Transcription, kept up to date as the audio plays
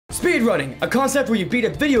Speedrunning, a concept where you beat a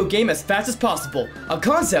video game as fast as possible. A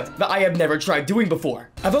concept that I have never tried doing before.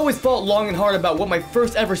 I've always thought long and hard about what my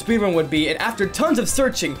first ever speedrun would be, and after tons of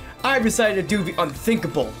searching, I decided to do the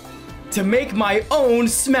unthinkable. To make my own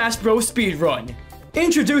Smash Bros. Speedrun.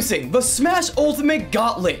 Introducing the Smash Ultimate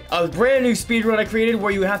Gauntlet, a brand new speedrun I created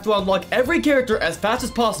where you have to unlock every character as fast as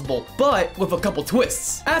possible, but with a couple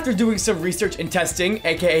twists. After doing some research and testing,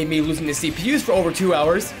 aka me losing the CPUs for over 2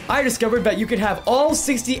 hours, I discovered that you could have all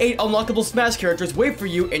 68 unlockable Smash characters wait for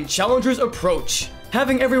you in Challenger's Approach.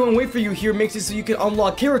 Having everyone wait for you here makes it so you can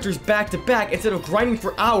unlock characters back to back instead of grinding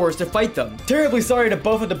for hours to fight them. Terribly sorry to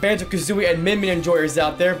both of the Banjo-Kazooie and Min Min enjoyers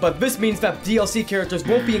out there, but this means that DLC characters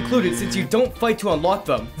won't be included since you don't fight to unlock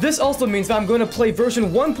them. This also means that I'm going to play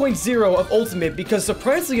version 1.0 of Ultimate because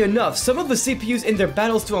surprisingly enough, some of the CPUs in their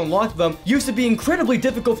battles to unlock them used to be incredibly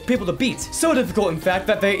difficult for people to beat. So difficult in fact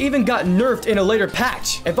that they even got nerfed in a later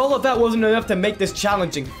patch. If all of that wasn't enough to make this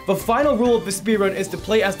challenging, the final rule of the speedrun is to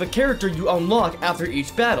play as the character you unlock after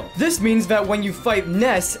each battle. This means that when you fight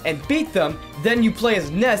Ness and beat them, then you play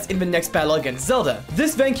as Ness in the next battle against Zelda.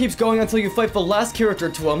 This then keeps going until you fight the last character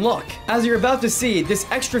to unlock. As you're about to see, this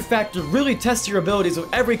extra factor really tests your abilities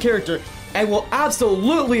with every character and will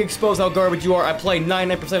absolutely expose how garbage you are at playing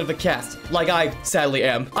 99% of the cast, like I sadly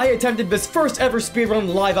am. I attempted this first ever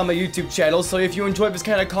speedrun live on my YouTube channel, so if you enjoy this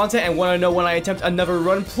kind of content and want to know when I attempt another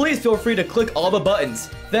run, please feel free to click all the buttons.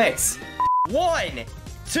 Thanks. 1,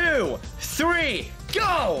 2, 3,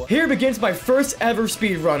 go! Here begins my first ever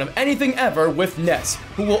speedrun of anything ever with Ness,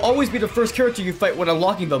 who will always be the first character you fight when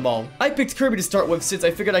unlocking them all. I picked Kirby to start with since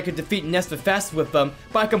I figured I could defeat Ness the fastest with them,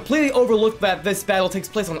 but I completely overlooked that this battle takes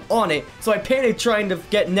place on it, so I panicked trying to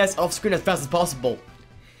get Ness off screen as fast as possible.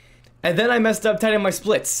 And then I messed up timing my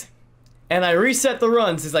splits. And I reset the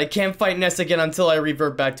run since I can't fight Ness again until I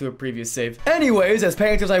revert back to a previous save. Anyways, as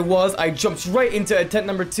panicked as I was, I jumped right into attempt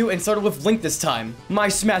number 2 and started with Link this time. My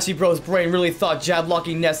Smashy Bros brain really thought jab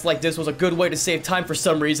locking Ness like this was a good way to save time for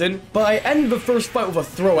some reason, but I ended the first fight with a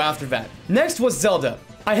throw after that. Next was Zelda.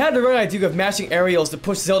 I had the right idea of mashing aerials to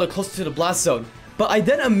push Zelda closer to the blast zone, but I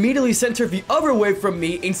then immediately sent her the other way from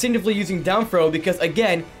me, instinctively using down throw because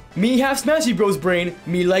again, me have Smashy Bros brain,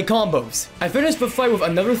 me like combos. I finished the fight with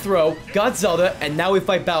another throw, got Zelda, and now we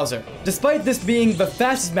fight Bowser. Despite this being the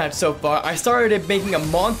fastest match so far, I started making a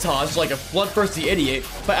montage like a bloodthirsty idiot,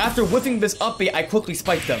 but after whiffing this up B, I quickly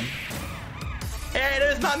spiked them. Hey,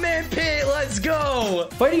 there's my man Pete, let's go!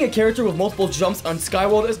 Fighting a character with multiple jumps on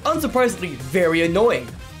Skyworld is unsurprisingly very annoying,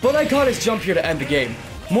 but I caught his jump here to end the game.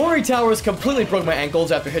 Mori Towers completely broke my ankles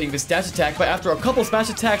after hitting this dash attack, but after a couple smash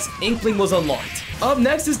attacks, Inkling was unlocked. Up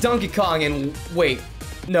next is Donkey Kong and wait,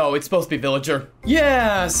 no, it's supposed to be Villager.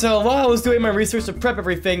 Yeah, so while I was doing my research to prep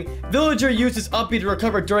everything, Villager used his up B to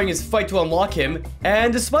recover during his fight to unlock him,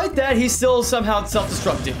 and despite that, he still somehow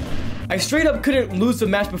self-destructed. I straight up couldn't lose the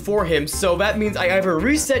match before him, so that means I either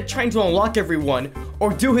reset trying to unlock everyone,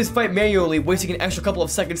 or do his fight manually, wasting an extra couple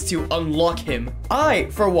of seconds to unlock him. I,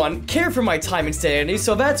 for one, care for my time and sanity,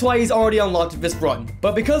 so that's why he's already unlocked this run.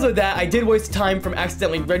 But because of that, I did waste time from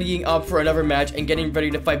accidentally readying up for another match and getting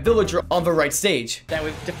ready to fight Villager on the right stage. That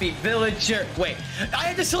would defeat Villager. Wait, I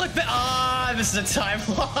had to select this is a time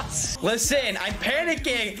loss. Listen, I'm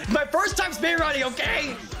panicking. My first time speedrunning,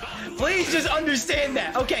 okay? Please just understand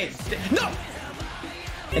that. Okay, no!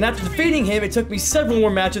 And after defeating him, it took me several more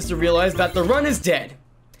matches to realize that the run is dead.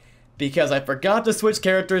 Because I forgot to switch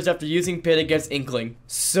characters after using Pit against Inkling.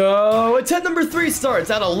 So, attempt number 3 starts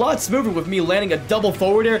out a lot smoother with me landing a double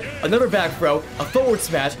forward air, another back throw, a forward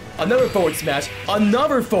smash, another forward smash,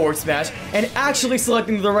 another forward smash, and actually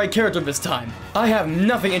selecting the right character this time. I have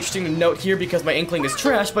nothing interesting to note here because my Inkling is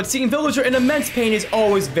trash, but seeing Villager in immense pain is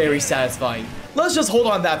always very satisfying. Let's just hold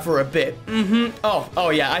on that for a bit. Oh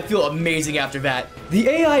yeah, I feel amazing after that. The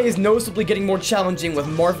AI is noticeably getting more challenging with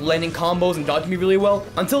Marth landing combos and dodging me really well,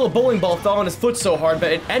 until a bowling ball fell on his foot so hard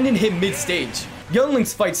that it ended him mid-stage.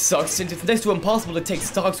 Youngling's fight sucks since it's next to impossible to take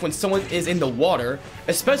stocks when someone is in the water,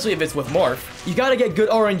 especially if it's with Marth. You gotta get good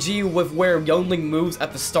RNG with where Youngling moves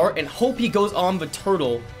at the start and hope he goes on the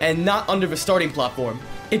turtle and not under the starting platform.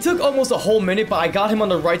 It took almost a whole minute, but I got him on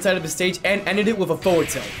the right side of the stage and ended it with a forward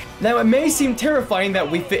tilt. Now, it may seem terrifying that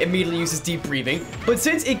Wii Fit immediately uses deep breathing, but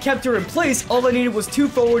since it kept her in place, all I needed was 2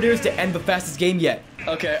 forward airs to end the fastest game yet.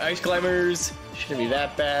 Okay, ice climbers. Shouldn't be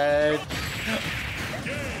that bad.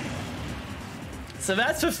 So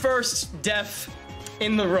that's the first death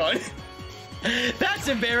in the run. That's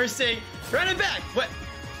embarrassing. Run it back. What?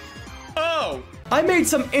 Oh. I made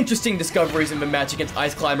some interesting discoveries in the match against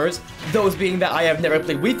Ice Climbers, those being that I have never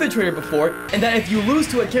played Wii Fit Trader before, and that if you lose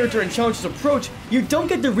to a character in Challenger's Approach, you don't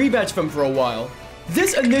get the rematch from for a while.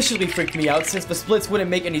 This initially freaked me out since the splits wouldn't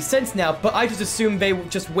make any sense now, but I just assumed they would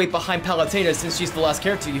just wait behind Palutena since she's the last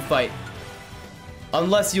character you fight.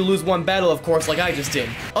 Unless you lose one battle, of course, like I just did.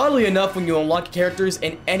 Oddly enough, when you unlock characters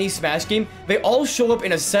in any Smash game, they all show up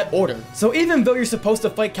in a set order. So even though you're supposed to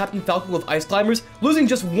fight Captain Falcon with Ice Climbers, losing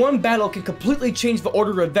just one battle can completely change the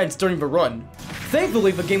order of events during the run.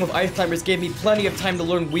 Thankfully, the game with Ice Climbers gave me plenty of time to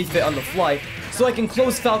learn Wii Fit on the fly, so I can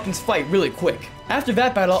close Falcon's fight really quick. After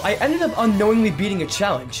that battle, I ended up unknowingly beating a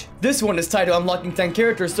challenge. This one is tied to unlocking 10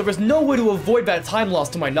 characters, so there's no way to avoid that time loss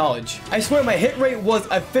to my knowledge. I swear my hit rate was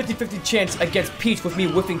a 50-50 chance against Peach with me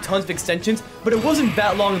whiffing tons of extensions, but it wasn't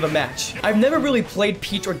that long of a match. I've never really played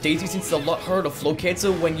Peach or Daisy since it's a lot harder to flow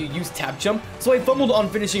cancel when you use tap jump, so I fumbled on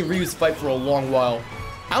finishing Ryu's fight for a long while.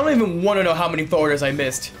 I don't even want to know how many forwarders I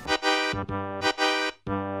missed.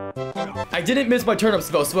 I didn't miss my turnips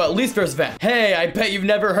though, so at least there's that. Hey, I bet you've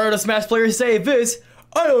never heard a Smash player say this.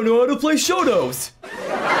 I don't know how to play Shotos.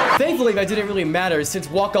 Thankfully, that didn't really matter since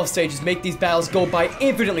walk-off stages make these battles go by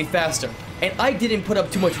infinitely faster, and I didn't put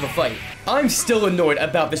up too much of a fight. I'm still annoyed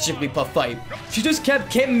about the Jigglypuff fight. She just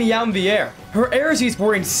kept camping me out in the air. Her air Z's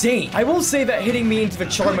were insane. I will say that hitting me into the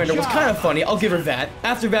Charmander was kind of funny, I'll give her that.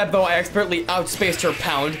 After that though, I expertly outspaced her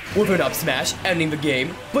pound with an up smash, ending the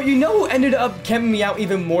game. But you know who ended up camping me out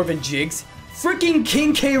even more than Jigs? Freaking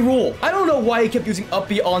King K. Rool. I don't know why he kept using up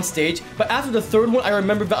B on stage, but after the third one, I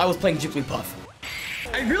remembered that I was playing Jigglypuff.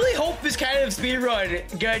 I really hope this kind of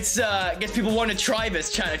speedrun gets people wanting to try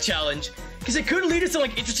this kind of challenge, because it could lead to some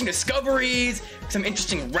like interesting discoveries, some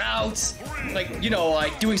interesting routes, like, you know,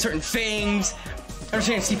 like doing certain things,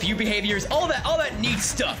 understanding CPU behaviors, all that neat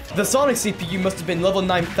stuff. The Sonic CPU must have been level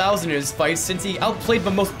 9,000 in his fight since he outplayed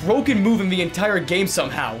the most broken move in the entire game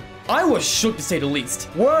somehow. I was shook to say the least.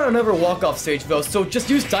 We're on another walk-off stage though, so just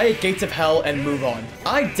use Diet Gates of Hell and move on.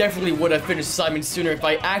 I definitely would have finished Simon sooner if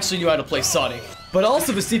I actually knew how to play Sonic. But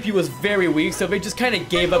also the CPU was very weak, so they just kinda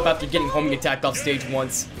gave up after getting homing attacked off stage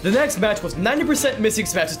once. The next match was 90% missing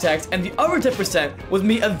smash attacks, and the other 10% was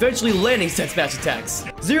me eventually landing said smash attacks.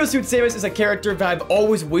 Zero Suit Samus is a character that I've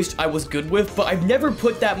always wished I was good with, but I've never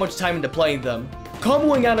put that much time into playing them.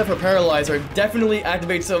 Comboing out of her Paralyzer definitely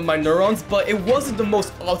activated some of my neurons, but it wasn't the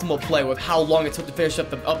most optimal play with how long it took to finish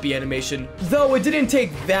up the up B animation. Though it didn't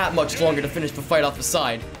take that much longer to finish the fight off the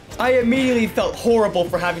side. I immediately felt horrible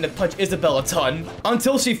for having to punch Isabelle a ton,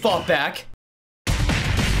 until she fought back.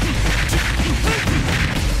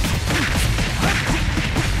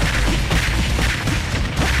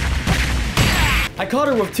 I caught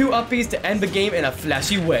her with 2 up Bs to end the game in a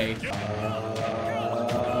flashy way.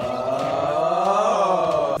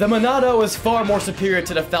 The Monado is far more superior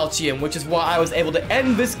to the Falchion, which is why I was able to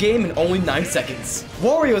end this game in only 9 seconds.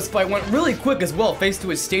 Wario's fight went really quick as well, thanks to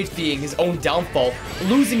his stage being his own downfall,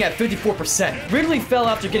 losing at 54%. Ridley fell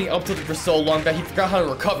after getting up tilted for so long that he forgot how to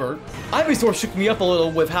recover. Ivysaur shook me up a little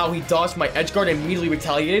with how he dodged my edge guard and immediately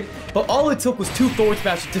retaliated, but all it took was 2 forward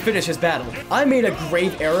smashes to finish his battle. I made a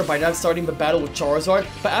grave error by not starting the battle with Charizard,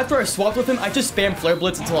 but after I swapped with him, I just spammed Flare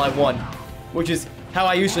Blitz until I won. Which is how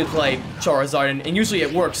I usually play Charizard, and usually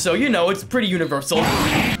it works, so you know, it's pretty universal.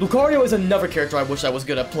 Lucario is another character I wish I was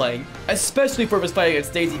good at playing, especially for this fight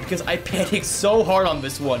against Daisy, because I panicked so hard on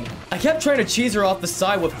this one. I kept trying to cheese her off the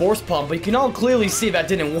side with Force Palm, but you can all clearly see that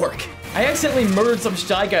didn't work. I accidentally murdered some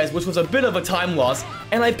Shy Guys, which was a bit of a time loss,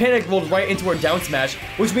 and I panic rolled right into her down smash,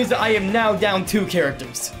 which means that I am now down 2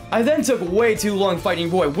 characters. I then took way too long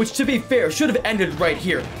fighting Roy, which to be fair should have ended right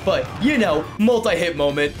here, but you know, multi-hit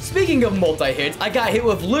moment. Speaking of multi-hits, I got hit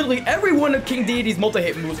with literally every one of King Deity's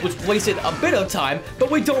multi-hit moves, which wasted a bit of time,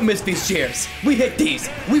 but we don't miss these shares. We hit these,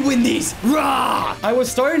 we win these, rah! I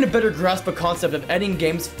was starting to better grasp the concept of ending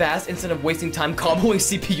games fast instead of wasting time comboing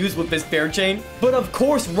CPUs with this bear chain, but of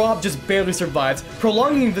course Rob just barely survives,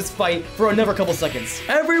 prolonging this fight for another couple seconds.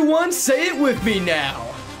 Everyone say it with me now.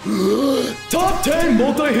 Top 10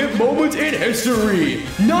 multi-hit moments in history.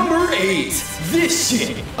 Number 8. This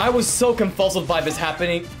shit. I was so confuzzled by this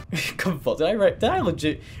happening. Confuzzled. Did I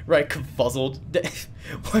legit write confuzzled?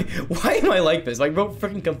 Why am I like this? I wrote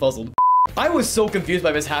freaking confuzzled. I was so confused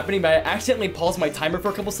by this happening that I accidentally paused my timer for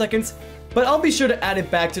a couple seconds, but I'll be sure to add it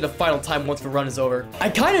back to the final time once the run is over. I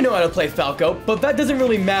kinda know how to play Falco, but that doesn't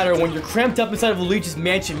really matter when you're cramped up inside of Luigi's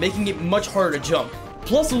mansion, making it much harder to jump.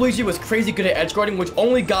 Plus, Luigi was crazy good at edge guarding, which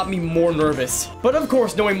only got me more nervous. But of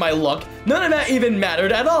course, knowing my luck, none of that even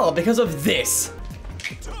mattered at all because of this.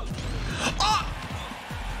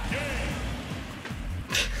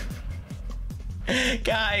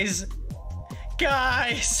 Guys.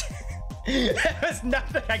 There was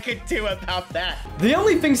nothing I could do about that. The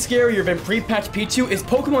only thing scarier than pre-patch Pichu is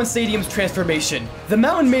Pokemon Stadium's transformation. The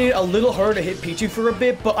mountain made it a little harder to hit Pichu for a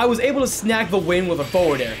bit, but I was able to snag the win with a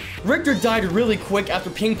forward air. Richter died really quick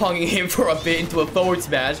after ping-ponging him for a bit into a forward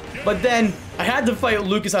smash, but then I had to fight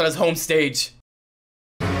Lucas on his home stage.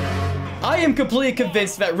 I am completely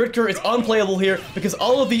convinced that Richter is unplayable here because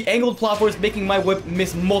all of the angled platforms making my whip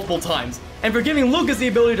miss multiple times, and for giving Lucas the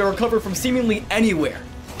ability to recover from seemingly anywhere.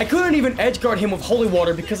 I couldn't even edge guard him with Holy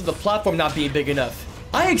Water because of the platform not being big enough.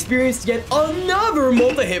 I experienced yet another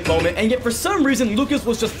multi-hit moment, and yet for some reason Lucas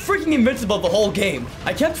was just freaking invincible the whole game.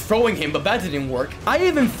 I kept throwing him, but that didn't work. I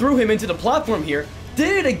even threw him into the platform here,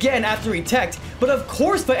 did it again after he teched, but of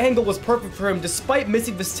course the angle was perfect for him despite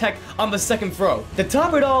missing this tech on the second throw. To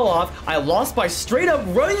top it all off, I lost by straight up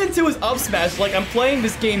running into his up smash like I'm playing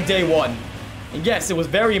this game day one. And yes, it was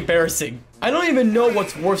very embarrassing. I don't even know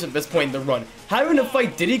what's worse at this point in the run, having to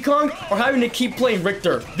fight Diddy Kong or having to keep playing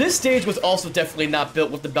Richter. This stage was also definitely not built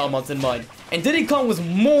with the Belmonts in mind, and Diddy Kong was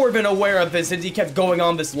more than aware of this since he kept going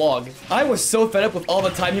on this log. I was so fed up with all the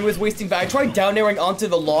time he was wasting that I tried down airing onto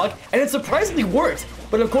the log, and it surprisingly worked.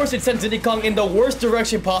 But of course it sent Diddy Kong in the worst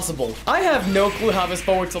direction possible. I have no clue how this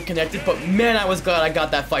forward tilt connected, but man, I was glad I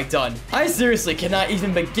got that fight done. I seriously cannot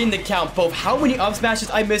even begin to count both how many up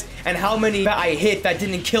smashes I missed and how many that I hit that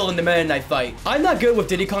didn't kill in the Meta Knight fight. I'm not good with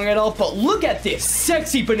Diddy Kong at all, but look at this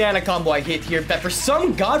sexy banana combo I hit here that for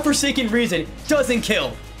some godforsaken reason doesn't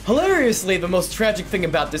kill. Hilariously, the most tragic thing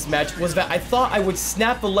about this match was that I thought I would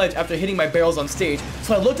snap the ledge after hitting my barrels on stage,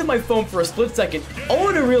 so I looked at my phone for a split second,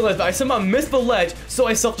 only to realize that I somehow missed the ledge, so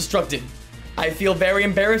I self-destructed. I feel very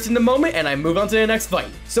embarrassed in the moment, and I move on to the next fight.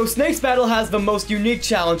 So Snake's battle has the most unique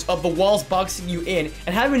challenge of the walls boxing you in,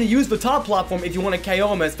 and having to use the top platform if you want to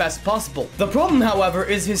KO him as fast as possible. The problem, however,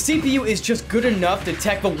 is his CPU is just good enough to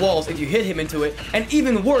tech the walls if you hit him into it, and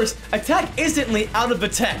even worse, attack instantly out of the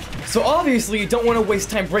tech. So obviously you don't want to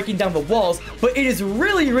waste time breaking down the walls, but it is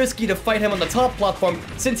really risky to fight him on the top platform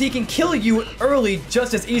since he can kill you early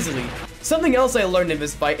just as easily. Something else I learned in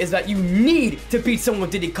this fight is that you need to beat someone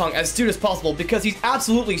with Diddy Kong as soon as possible because he's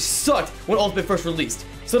absolutely sucked when Ultimate first released.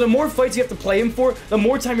 So the more fights you have to play him for, the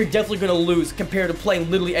more time you're definitely going to lose compared to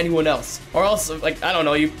playing literally anyone else. Or else, like, I don't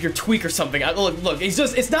know, you're Tweak or something. Look,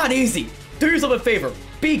 it's not easy. Do yourself a favor.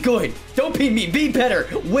 Be good. Don't be me. Be better.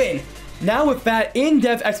 Win. Now with that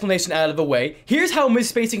in-depth explanation out of the way, here's how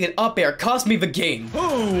misspacing an up air cost me the game.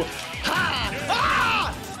 Ooh! Ha!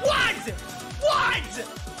 Ah! What? What?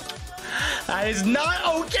 That is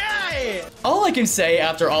not okay! All I can say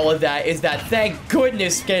after all of that is that thank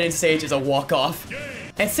goodness Ganon Sage is a walk-off.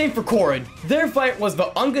 And same for Corrin. Their fight was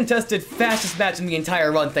the uncontested fastest match in the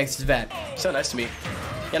entire run thanks to that. So nice to me.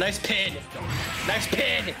 Yeah, nice pin. Nice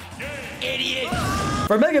pin. Idiot.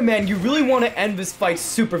 For Mega Man, you really want to end this fight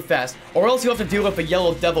super fast, or else you have to deal with a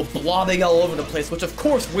yellow devil blobbing all over the place, which of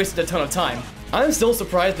course wasted a ton of time. I'm still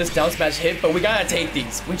surprised this down smash hit, but we gotta take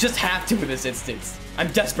these. We just have to in this instance. I'm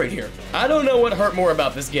desperate here. I don't know what hurt more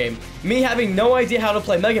about this game. Me having no idea how to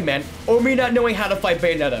play Mega Man, or me not knowing how to fight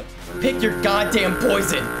Bayonetta. Pick your goddamn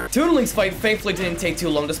poison. Toon Link's fight thankfully didn't take too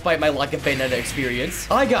long despite my lack of Bayonetta experience.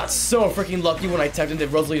 I got so freaking lucky when I tapped into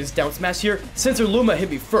Rosalina's down smash here, since her Luma hit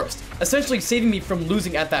me first, essentially saving me from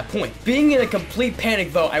losing at that point. Being in a complete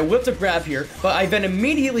panic though, I whipped a grab here, but I then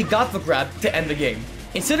immediately got the grab to end the game.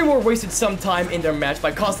 Incineroar wasted some time in their match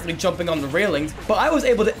by constantly jumping on the railings, but I was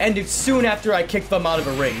able to end it soon after I kicked them out of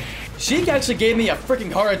a ring. Sheik actually gave me a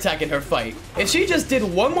freaking heart attack in her fight. If she just did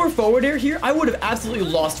one more forward air here, I would have absolutely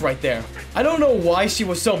lost right there. I don't know why she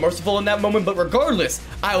was so merciful in that moment, but regardless,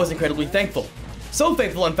 I was incredibly thankful. So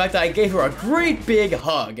thankful, in fact, that I gave her a great big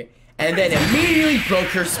hug, and then immediately broke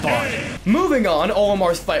her spine. Moving on,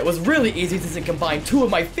 Olimar's fight was really easy since it combined two of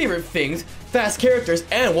my favorite things, fast characters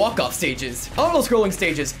and walk-off stages. Auto-scrolling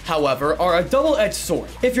stages, however, are a double-edged sword.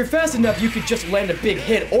 If you're fast enough, you could just land a big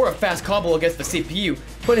hit or a fast combo against the CPU,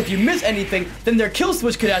 but if you miss anything, then their kill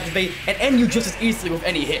switch could activate and end you just as easily with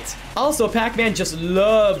any hit. Also, Pac-Man just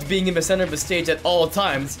loved being in the center of the stage at all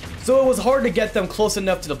times, so it was hard to get them close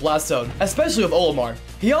enough to the blast zone, especially with Olimar.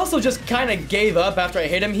 He also just kinda gave up after I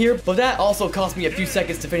hit him here, but that also cost me a few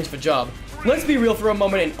seconds to finish the job. Let's be real for a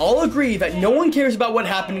moment and all agree that no one cares about what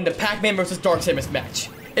happened in the Pac-Man vs. Dark Samus match.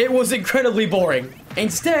 It was incredibly boring.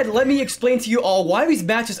 Instead, let me explain to you all why these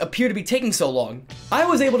matches appear to be taking so long. I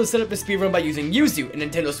was able to set up the speedrun by using Yuzu, a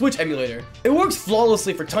Nintendo Switch emulator. It works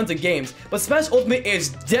flawlessly for tons of games, but Smash Ultimate is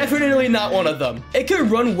definitely not one of them. It can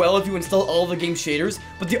run well if you install all of the game's shaders,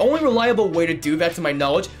 but the only reliable way to do that to my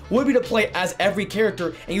knowledge would be to play as every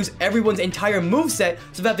character and use everyone's entire moveset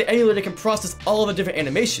so that the emulator can process all of the different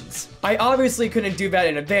animations. I obviously couldn't do that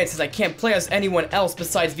in advance since I can't play as anyone else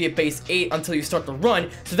besides via base 8 until you start the run,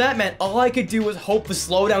 so that meant all I could do was hope the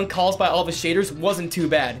slowdown caused by all the shaders wasn't too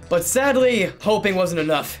bad. But sadly, hoping wasn't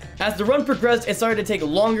enough. As the run progressed, it started to take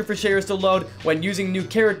longer for shaders to load when using new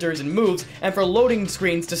characters and moves, and for loading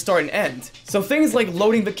screens to start and end. So things like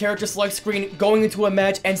loading the character select screen, going into a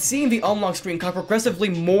match, and seeing the unlock screen got progressively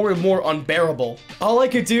more and more unbearable. All I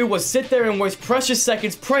could do was sit there and waste precious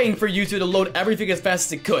seconds praying for Yuzu to load everything as fast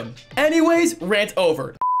as it could. Anyways, rant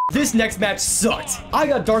over. This next match sucked. I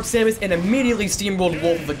got Dark Samus and immediately steamrolled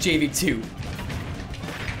Wolf with a JV2.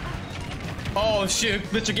 Oh shoot,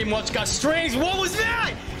 Mr. Game & Watch got strings. What was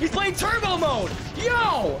that? He's playing turbo mode.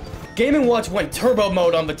 Yo! Game & Watch went turbo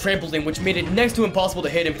mode on the trampoline, which made it next to impossible to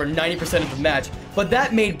hit him for 90% of the match, but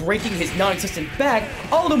that made breaking his non-existent back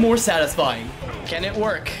all the more satisfying. Can it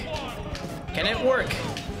work? Can it work?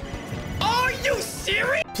 Are you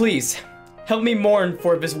serious? Please, help me mourn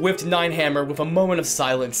for this whiffed 9 hammer with a moment of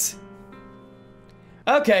silence.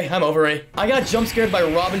 Okay, I'm over it. I got jump scared by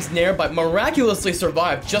Robin's Nair, but miraculously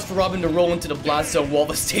survived just for Robin to roll into the blast zone while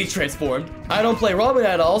the stage transformed. I don't play Robin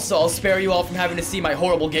at all, so I'll spare you all from having to see my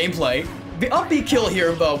horrible gameplay. The upbeat kill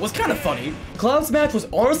here, though, was kind of funny. Cloud's match was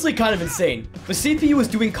honestly kind of insane. The CPU was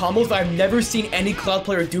doing combos that I've never seen any Cloud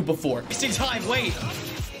player do before. Wasting time, wait.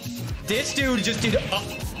 This dude just did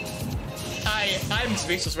I'm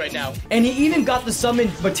speechless right now. And he even got the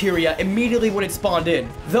summoned materia immediately when it spawned in.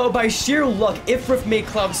 Though by sheer luck, Ifrith made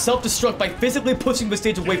Cloud self-destruct by physically pushing the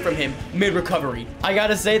stage away from him mid-recovery. I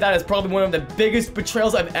gotta say that is probably one of the biggest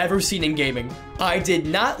betrayals I've ever seen in gaming. I did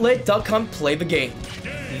not let Duck Hunt play the game.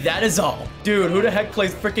 That is all. Dude, who the heck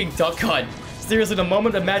plays freaking Duck Hunt? Seriously, the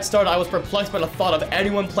moment the match started, I was perplexed by the thought of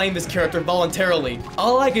anyone playing this character voluntarily.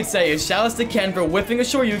 All I can say is shoutouts to Ken for whiffing a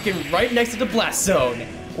Shoryuken right next to the blast zone.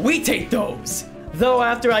 We take those! Though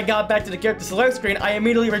after I got back to the character select screen, I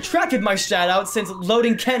immediately retracted my shoutout since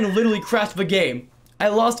loading Ken literally crashed the game. I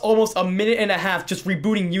lost almost a minute and a half just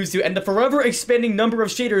rebooting Yuzu and the forever expanding number of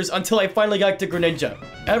shaders until I finally got to Greninja.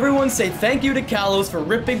 Everyone say thank you to Kalos for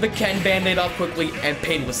ripping the Ken band-aid off quickly and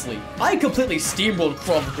painlessly. I completely steamrolled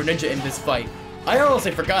Crawl with Greninja in this fight. I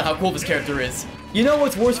honestly forgot how cool this character is. You know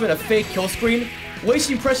what's worse than a fake kill screen?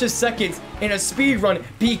 Wasting precious seconds in a speedrun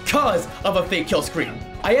because of a fake kill screen.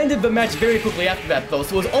 I ended the match very quickly after that though,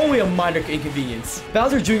 so it was only a minor inconvenience.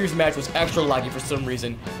 Bowser Jr.'s match was extra laggy for some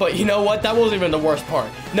reason, but you know what? That wasn't even the worst part.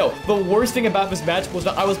 No, the worst thing about this match was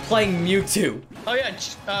that I was playing Mewtwo. Oh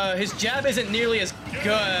yeah, his jab isn't nearly as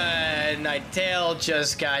good. Ninetale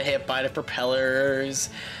just got hit by the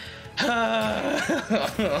propellers. I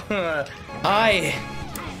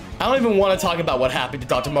don't even want to talk about what happened to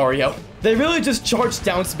Dr. Mario. They really just charged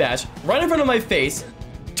down smash right in front of my face,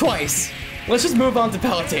 twice. Let's just move on to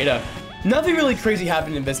Palutena. Nothing really crazy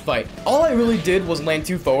happened in this fight. All I really did was land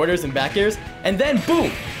 2 forwarders and back airs, and then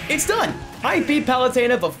boom, it's done! I beat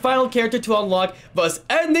Palutena, the final character to unlock, thus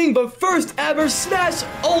ending the first ever Smash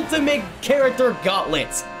Ultimate Character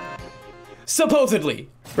Gauntlet. Supposedly.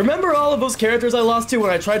 Remember all of those characters I lost to when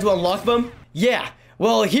I tried to unlock them? Yeah.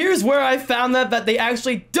 Well, here's where I found that they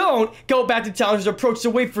actually don't go back to Challenger's approach to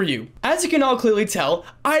wait for you. As you can all clearly tell,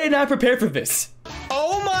 I did not prepare for this.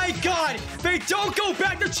 Oh my god! They don't go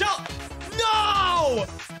back to No!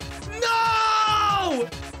 No!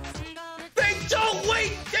 They don't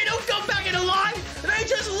wait! They don't come back in a line! They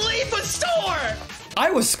just leave the store! I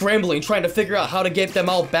was scrambling trying to figure out how to get them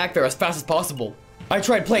all back there as fast as possible. I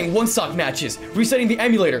tried playing one-stock matches, resetting the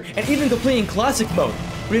emulator, and even completing classic mode,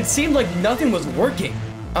 but it seemed like nothing was working.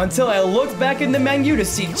 Until I looked back in the menu to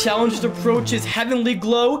see Challenger's Approach's Heavenly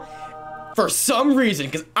Glow, for some reason,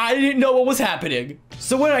 because I didn't know what was happening.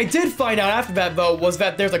 So what I did find out after that though, was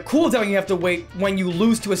that there's a cooldown you have to wait when you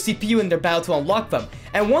lose to a CPU in their battle to unlock them.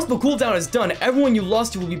 And once the cooldown is done, everyone you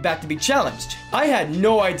lost to will be back to be challenged. I had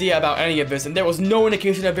no idea about any of this, and there was no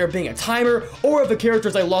indication of there being a timer, or of the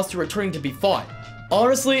characters I lost to returning to be fought.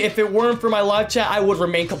 Honestly, if it weren't for my live chat, I would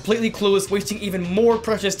remain completely clueless, wasting even more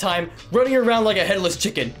precious time running around like a headless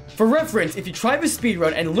chicken. For reference, if you try the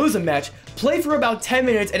speedrun and lose a match, play for about 10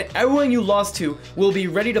 minutes and everyone you lost to will be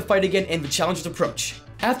ready to fight again in the Challenger's Approach.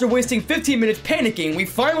 After wasting 15 minutes panicking, we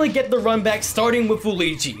finally get the run back starting with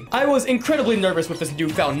Luigi. I was incredibly nervous with this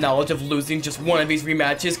newfound knowledge of losing just one of these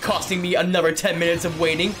rematches, costing me another 10 minutes of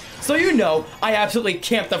waiting. So you know, I absolutely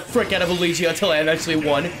camped the frick out of Luigi until I eventually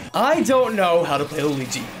won. I don't know how to play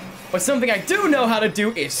Luigi, but something I do know how to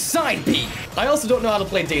do is side B. I also don't know how to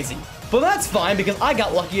play Daisy. But that's fine because I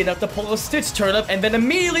got lucky enough to pull a Stitch turnip and then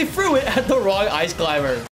immediately threw it at the wrong ice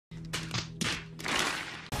climber.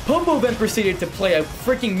 Popo then proceeded to play a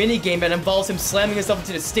freaking minigame that involves him slamming himself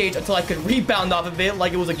into the stage until I could rebound off of it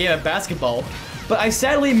like it was a game of basketball. But I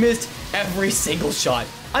sadly missed every single shot.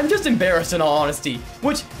 I'm just embarrassed in all honesty,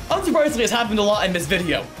 which unsurprisingly has happened a lot in this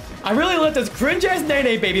video. I really let this cringe-ass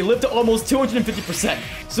Nene baby live to almost 250%.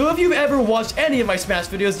 So if you've ever watched any of my Smash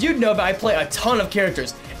videos, you'd know that I play a ton of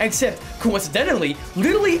characters, except, coincidentally,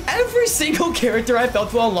 literally every single character I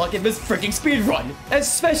failed to unlock in this freaking speedrun,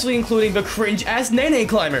 especially including the cringe-ass Nene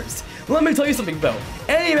climbers. Let me tell you something though,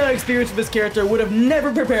 any amount of experience with this character would have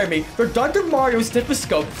never prepared me for Dr. Mario's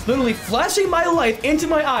stethoscope literally flashing my life into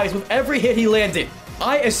my eyes with every hit he landed.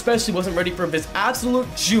 I especially wasn't ready for this absolute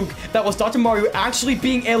juke that was Dr. Mario actually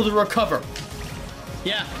being able to recover.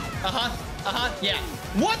 Yeah, yeah.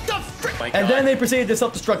 What the frick? And then they proceeded to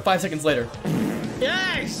self-destruct 5 seconds later.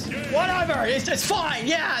 Yes, whatever, it's fine,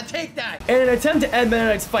 yeah, take that. In an attempt to end Meta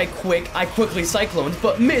Knight's fight quick, I quickly cycloned,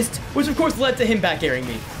 but missed, which of course led to him back airing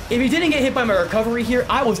me. If he didn't get hit by my recovery here,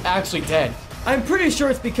 I was actually dead. I'm pretty sure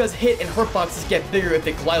it's because hit and hurt boxes get bigger if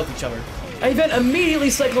they collide with each other. I then immediately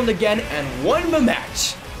cycloned again and won the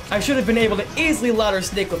match. I should have been able to easily ladder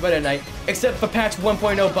Snake with Meta Knight, except for patch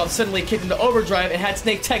 1.0 buff suddenly kicked into overdrive and had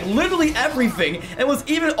Snake tech literally everything and was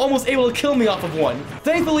even almost able to kill me off of one.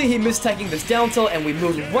 Thankfully, he missed teching this down tilt and we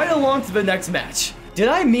moved right along to the next match. Did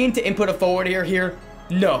I mean to input a forward air here?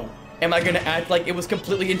 No. Am I gonna act like it was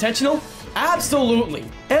completely intentional? Absolutely.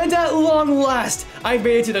 And at long last, I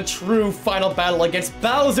made it to the true final battle against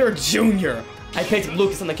Bowser Jr. I picked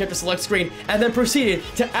Lucas on the character select screen and then proceeded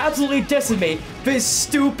to absolutely decimate this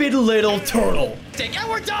stupid little turtle. And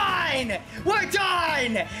we're done! We're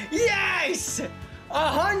done! Yes!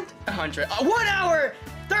 1 hour,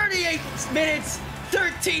 38 minutes,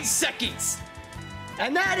 13 seconds.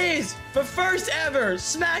 And that is the first ever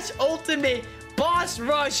Smash Ultimate Boss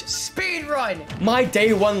Rush speedrun. My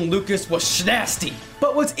day one Lucas was schnasty.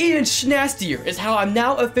 But what's even schnastier is how I'm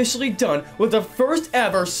now officially done with the first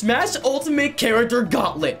ever Smash Ultimate Character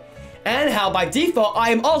Gauntlet. And how by default, I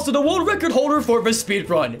am also the world record holder for the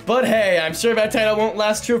speedrun. But hey, I'm sure that title won't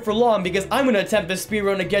last true for long because I'm gonna attempt this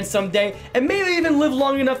speedrun again someday and maybe even live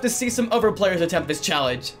long enough to see some other players attempt this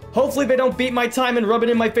challenge. Hopefully they don't beat my time and rub it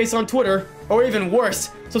in my face on Twitter. Or even worse,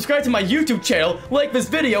 subscribe to my YouTube channel, like this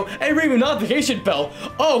video, and ring the notification bell.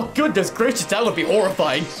 Oh goodness gracious, that would be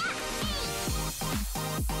horrifying.